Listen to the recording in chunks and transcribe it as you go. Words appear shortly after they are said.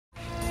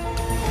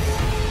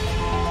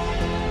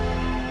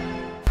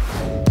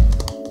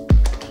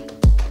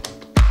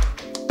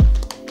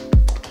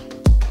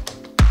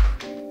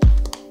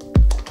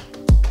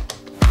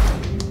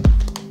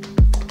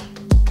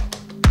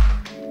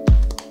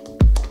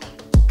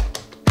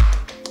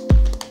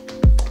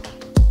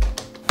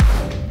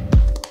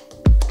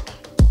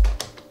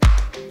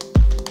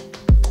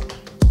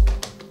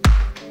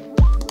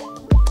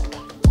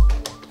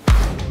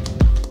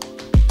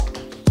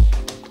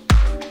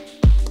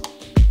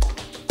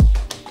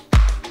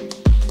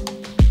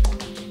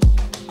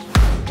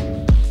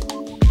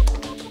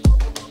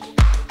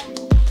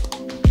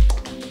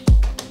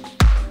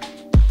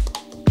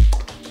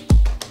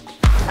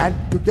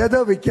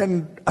together we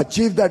can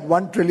achieve that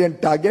 1 trillion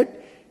target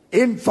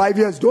in 5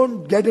 years.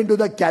 Don't get into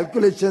the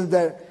calculations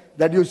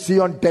that you see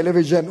on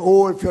television.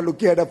 Oh, if you're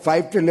looking at a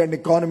 5 trillion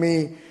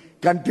economy,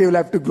 country will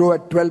have to grow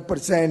at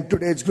 12%.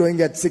 Today it's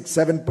growing at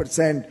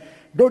 6-7%.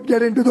 Don't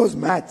get into those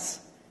maths.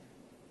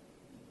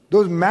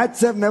 Those maths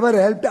have never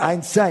helped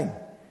Einstein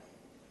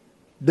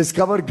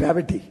discover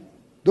gravity.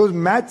 Those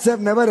maths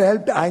have never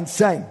helped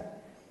Einstein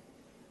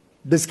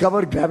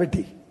discover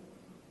gravity.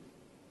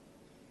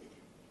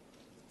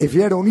 If he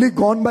had only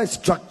gone by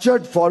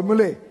structured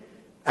formulae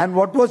and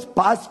what was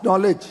past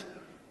knowledge,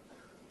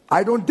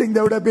 I don't think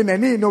there would have been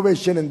any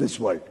innovation in this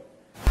world.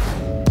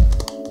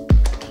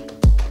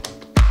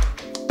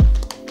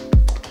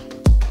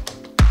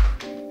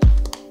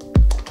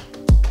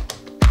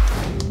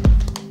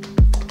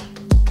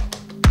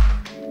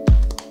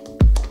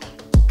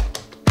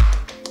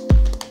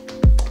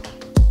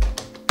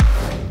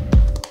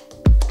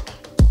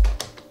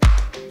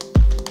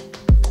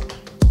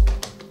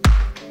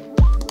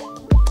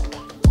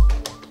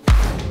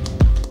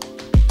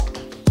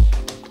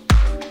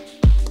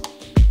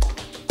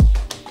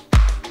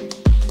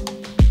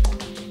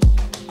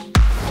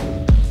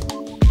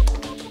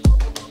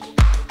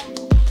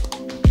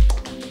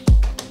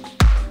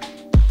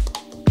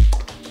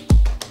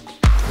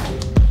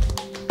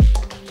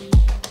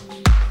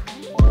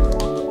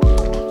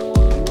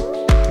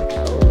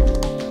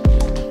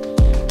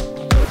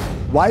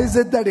 Why is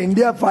it that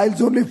India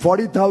files only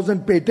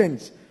 40,000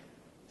 patents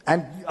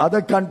and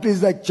other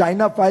countries like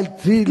China file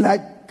 3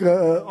 lakh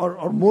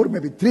or more,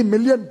 maybe 3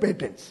 million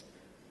patents?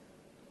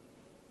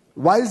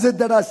 Why is it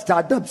that our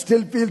startups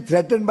still feel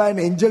threatened by an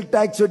angel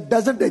tax? So it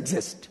doesn't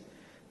exist.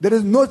 There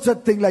is no such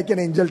thing like an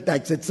angel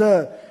tax. It's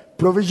a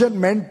provision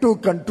meant to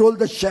control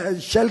the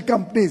shell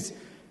companies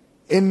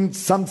in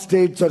some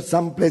states or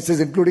some places,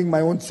 including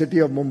my own city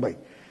of Mumbai.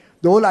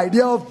 The whole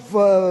idea of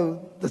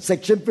the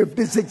Section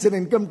 56 in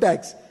income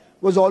tax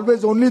was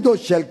always only those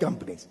shell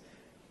companies.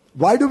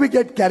 Why do we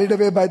get carried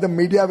away by the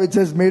media which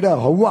has made a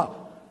hawa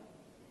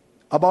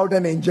about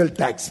an angel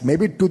tax?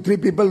 Maybe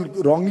 2-3 people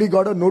wrongly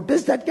got a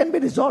notice, that can be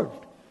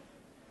resolved.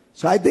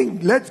 So I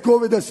think let's go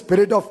with a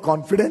spirit of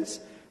confidence,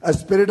 a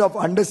spirit of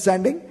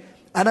understanding,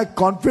 and a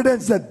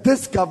confidence that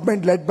this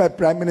government led by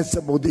Prime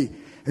Minister Modi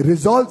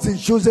resolves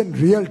issues in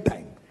real time.